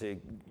seem to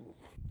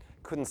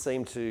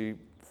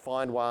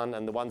find one,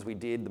 and the ones we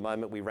did, the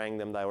moment we rang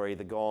them, they were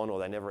either gone or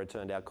they never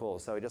returned our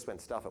calls. So we just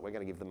went, stuff it, we're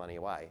going to give the money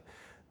away.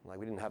 Like,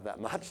 we didn't have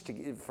that much to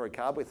give for a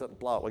car, we thought,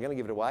 blow it, we're going to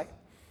give it away.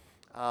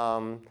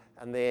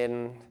 And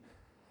then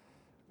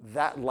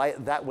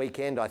that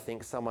weekend, I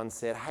think someone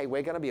said, hey,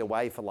 we're going to be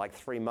away for like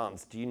 3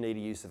 months. Do you need a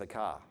use of a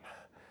car?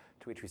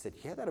 To which we said,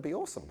 yeah, that'd be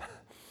awesome.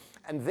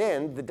 And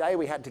then the day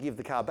we had to give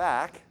the car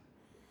back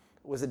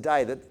was a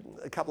day that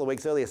a couple of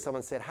weeks earlier,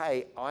 someone said,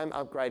 hey, I'm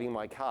upgrading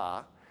my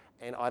car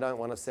and I don't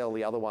want to sell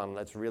the other one.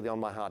 That's really on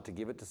my heart to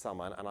give it to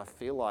someone. And I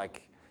feel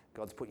like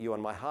God's put you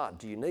on my heart.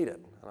 Do you need it?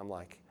 And I'm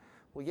like,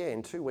 well, yeah,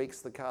 in 2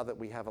 weeks, the car that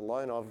we have a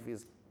loan of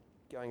is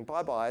going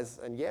bye-byes,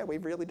 and yeah, we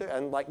really do.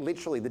 And like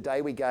literally the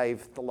day we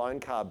gave the loan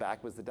car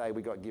back was the day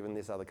we got given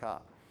this other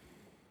car.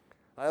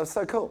 That was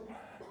so cool.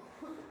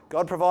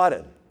 God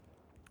provided.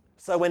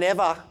 So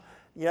whenever,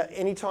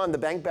 anytime the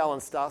bank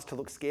balance starts to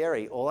look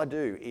scary, all I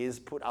do is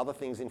put other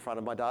things in front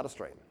of my data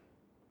stream.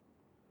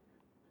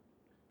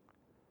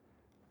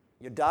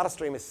 Your data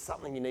stream is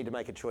something you need to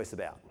make a choice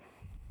about.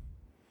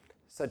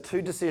 So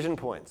 2 decision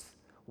points.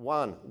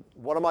 1,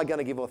 what am I going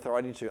to give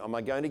authority to? Am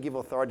I going to give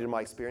authority to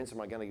my experience, or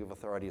am I going to give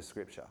authority to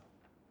Scripture?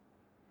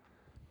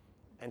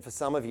 And for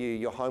some of you,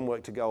 your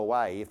homework to go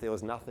away, if there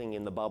was nothing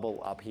in the bubble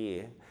up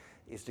here,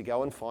 is to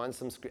go and find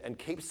some script and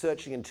keep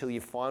searching until you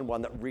find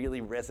one that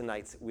really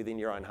resonates within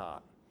your own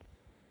heart.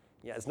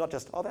 Yeah, it's not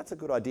just, oh, that's a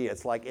good idea.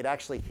 It's like it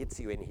actually hits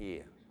you in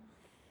here.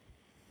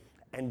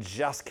 And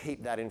just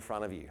keep that in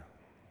front of you.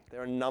 There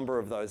are a number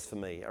of those for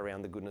me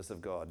around the goodness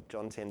of God.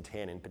 John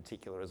 10:10 in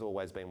particular has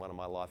always been one of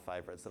my life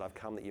favourites, that I've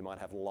come that you might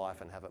have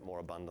life and have it more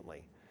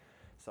abundantly.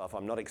 So if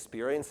I'm not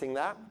experiencing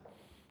that,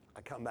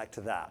 I come back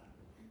to that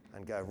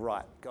and go,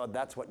 right, God,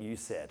 that's what you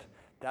said.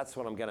 That's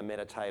what I'm going to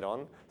meditate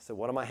on. So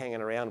what am I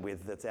hanging around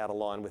with that's out of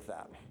line with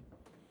that?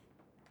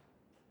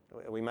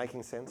 Are we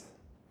making sense?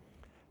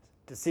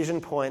 Decision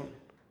point,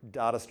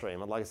 data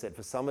stream. And like I said,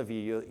 for some of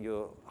you,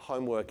 your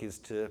homework is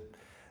to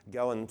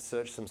go and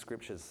search some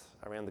scriptures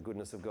around the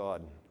goodness of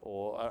God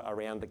or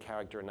around the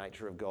character and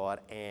nature of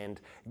God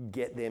and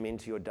get them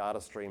into your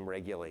data stream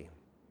regularly.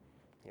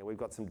 We've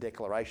got some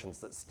declarations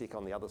that stick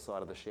on the other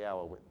side of the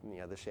shower,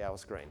 the shower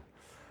screen.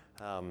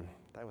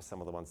 They were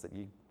some of the ones that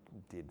you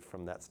did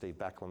from that Steve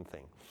Backlund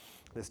thing.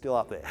 They're still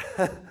up there.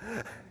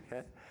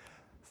 Okay?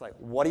 It's like,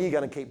 what are you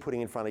going to keep putting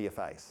in front of your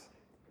face?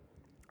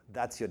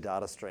 That's your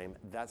data stream.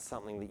 That's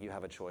something that you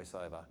have a choice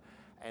over.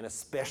 And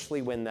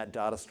especially when that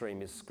data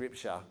stream is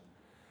Scripture,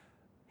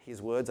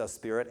 His words are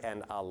spirit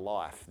and are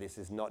life. This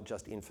is not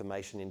just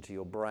information into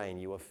your brain.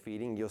 You are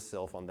feeding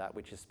yourself on that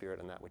which is spirit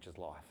and that which is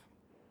life.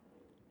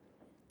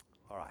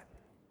 All right.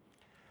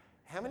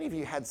 How many of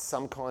you had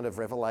some kind of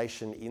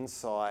revelation,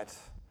 insight,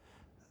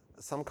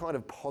 some kind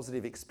of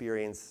positive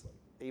experience,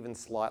 even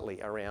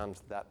slightly, around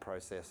that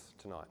process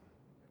tonight?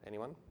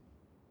 Anyone?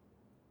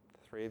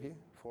 3 of you?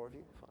 4 of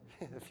you?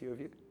 5? A few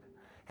of you?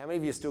 How many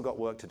of you still got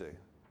work to do?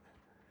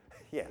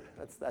 Yeah,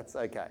 that's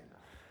okay.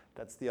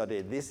 That's the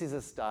idea. This is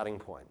a starting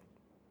point.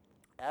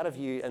 Out of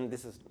you, and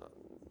this is,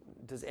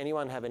 does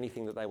anyone have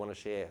anything that they want to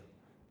share?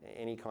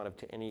 Any kind of,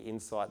 any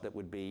insight that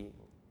would be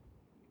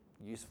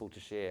useful to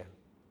share?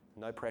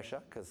 No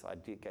pressure, because I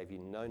gave you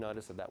no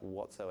notice of that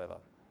whatsoever.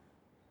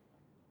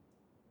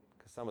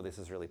 Because some of this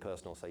is really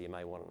personal, so you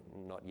may want to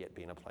not yet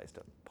be in a place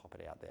to pop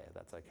it out there.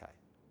 That's okay.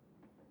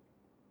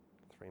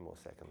 3 more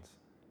seconds.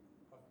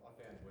 I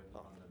found working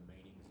on the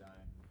meeting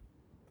zone.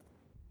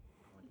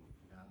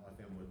 I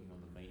found working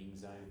on the meeting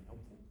zone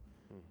helpful.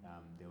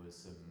 There was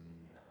some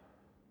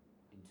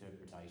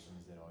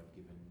interpretations that I'd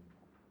given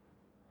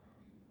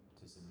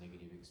to some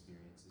negative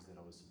experiences that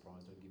I was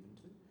surprised I'd given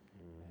to,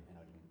 and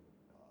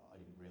I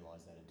didn't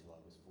realise that until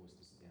I was forced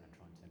to sit down and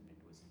try and turn it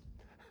into a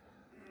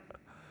sentence.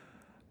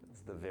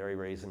 That's the very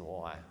reason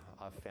why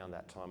I've found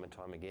that time and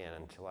time again.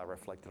 Until I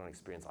reflected on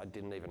experience, I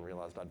didn't even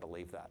realise I'd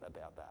believe that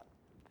about that.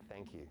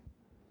 Thank you.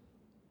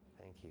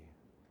 Thank you.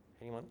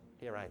 Anyone?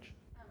 Yeah, Rach.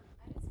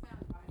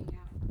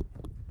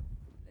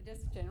 I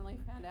just generally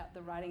found out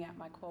the writing out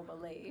my core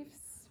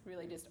beliefs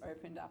really just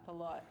opened up a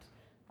lot.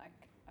 Like,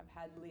 I've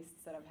had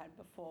lists that I've had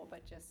before,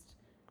 but just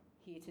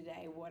here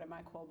today, what are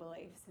my core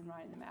beliefs, and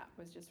writing them out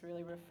was just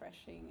really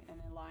refreshing and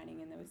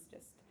aligning, and there was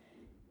just,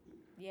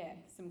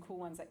 some cool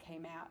ones that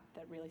came out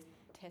that really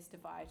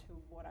testify to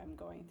what I'm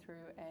going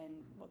through and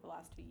what the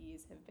last 2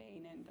 years have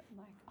been, and I'm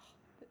like,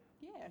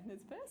 and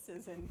there's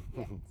verses, and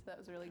so that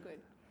was really good.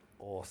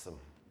 Awesome.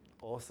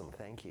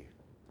 Thank you.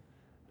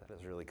 That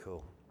is really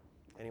cool.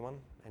 Anyone?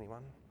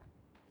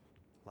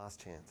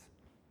 Last chance.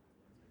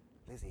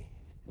 Lizzie.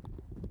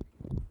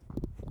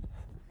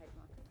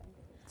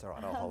 It's all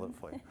right, I'll hold it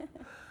for you.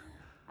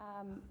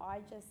 I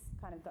just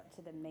kind of got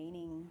to the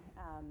meaning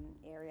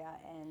area,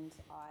 and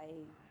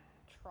I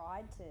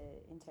tried to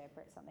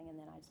interpret something, and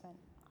then I just went,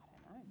 I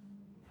don't know.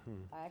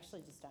 I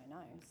actually just don't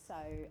know. So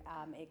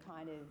it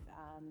kind of,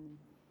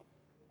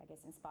 I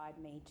guess, inspired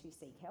me to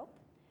seek help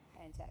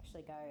and to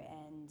actually go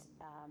and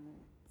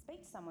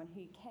speak to someone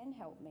who can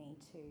help me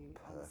to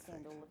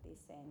understand Perfect. all of this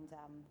and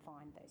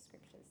find those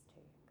scriptures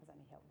too, because I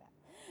need help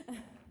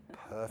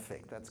out.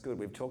 Perfect. That's good.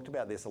 We've talked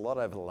about this a lot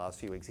over the last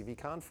few weeks. If you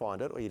can't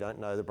find it or you don't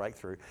know the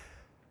breakthrough,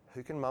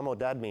 who can mum or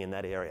dad me in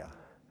that area?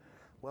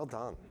 Well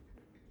done.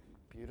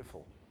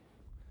 Beautiful.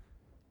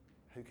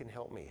 Who can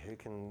help me? Who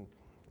can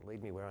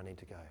lead me where I need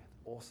to go?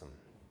 Awesome.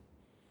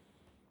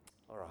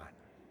 All right.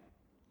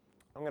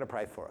 I'm going to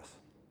pray for us.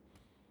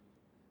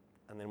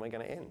 And then we're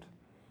going to end.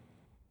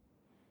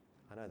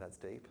 I know that's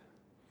deep,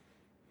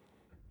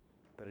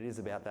 but it is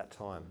about that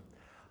time.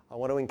 I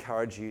want to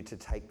encourage you to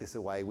take this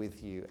away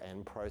with you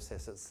and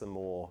process it some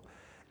more.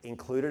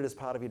 Include it as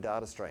part of your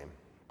data stream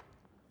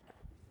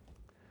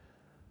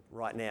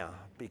right now,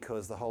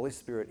 because the Holy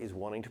Spirit is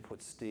wanting to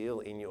put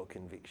steel in your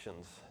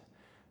convictions.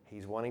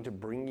 He's wanting to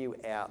bring you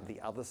out the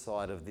other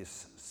side of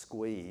this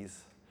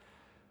squeeze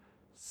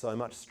so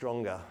much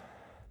stronger,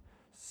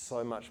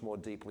 so much more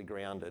deeply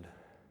grounded,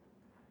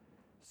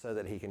 so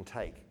that he can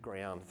take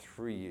ground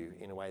through you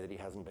in a way that he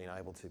hasn't been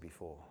able to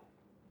before.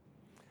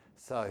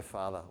 So,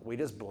 Father, we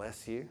just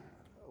bless you.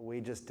 We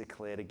just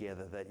declare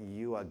together that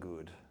you are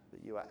good,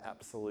 that you are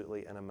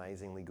absolutely and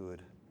amazingly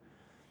good.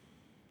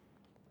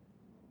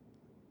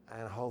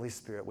 And Holy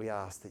Spirit, we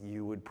ask that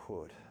you would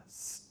put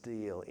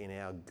steel in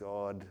our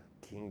God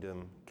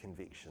kingdom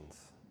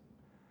convictions,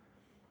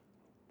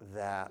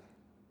 that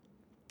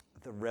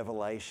the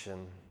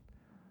revelation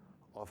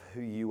of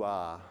who you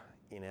are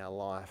in our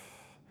life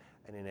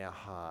and in our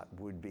heart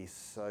would be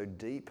so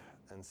deep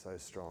and so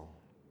strong.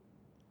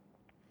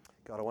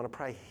 God, I want to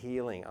pray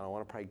healing and I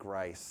want to pray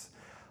grace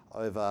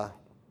over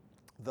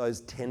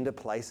those tender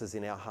places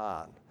in our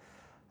heart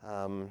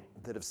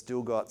that have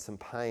still got some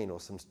pain or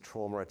some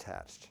trauma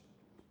attached.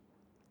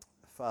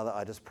 Father,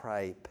 I just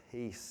pray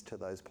peace to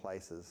those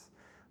places.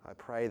 I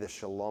pray the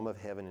shalom of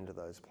heaven into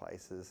those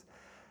places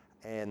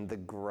and the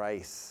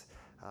grace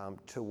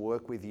to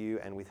work with you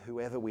and with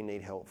whoever we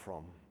need help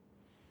from,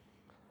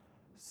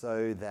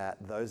 so that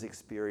those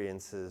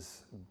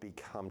experiences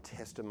become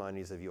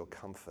testimonies of your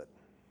comfort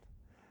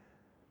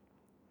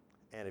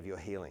and of your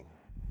healing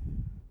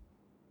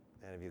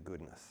and of your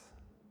goodness.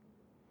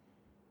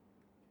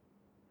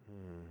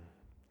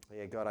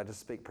 Yeah, God, I just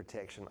speak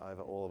protection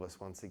over all of us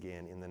once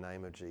again in the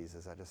name of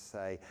Jesus. I just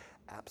say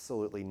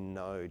absolutely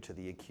no to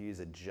the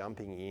accuser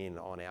jumping in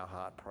on our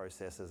heart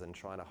processes and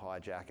trying to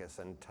hijack us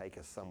and take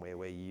us somewhere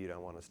where you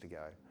don't want us to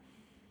go.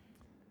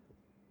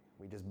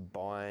 We just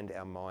bind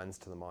our minds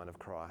to the mind of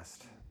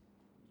Christ.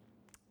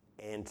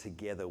 And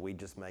together we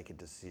just make a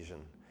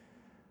decision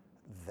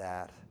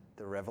that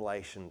the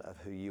revelation of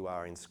who you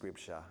are in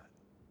Scripture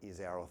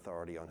is our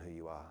authority on who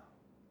you are.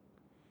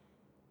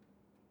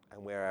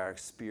 And where our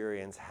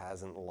experience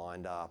hasn't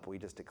lined up, we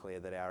just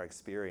declare that our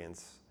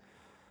experience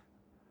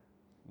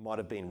might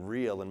have been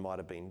real and might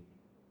have been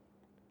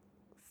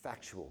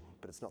factual,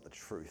 but it's not the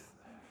truth.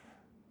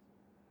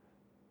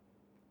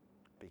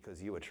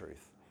 Because you are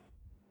truth.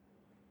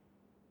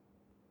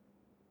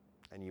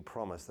 And you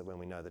promise that when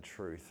we know the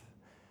truth,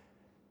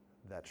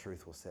 that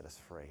truth will set us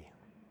free.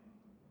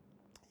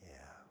 Yeah.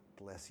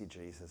 Bless you,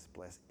 Jesus.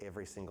 Bless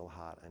every single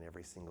heart and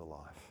every single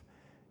life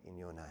in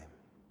your name.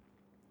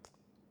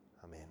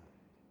 Amen.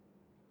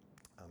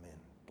 Amen.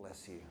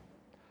 Bless you.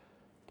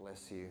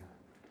 Bless you.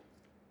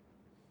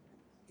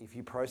 If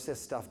you process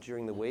stuff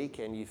during the week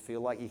and you feel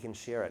like you can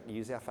share it,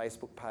 use our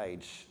Facebook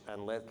page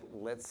and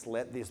let's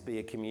let this be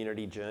a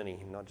community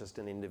journey, not just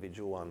an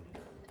individual one.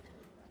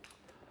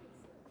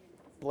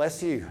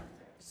 Bless you.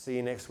 See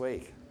you next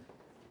week.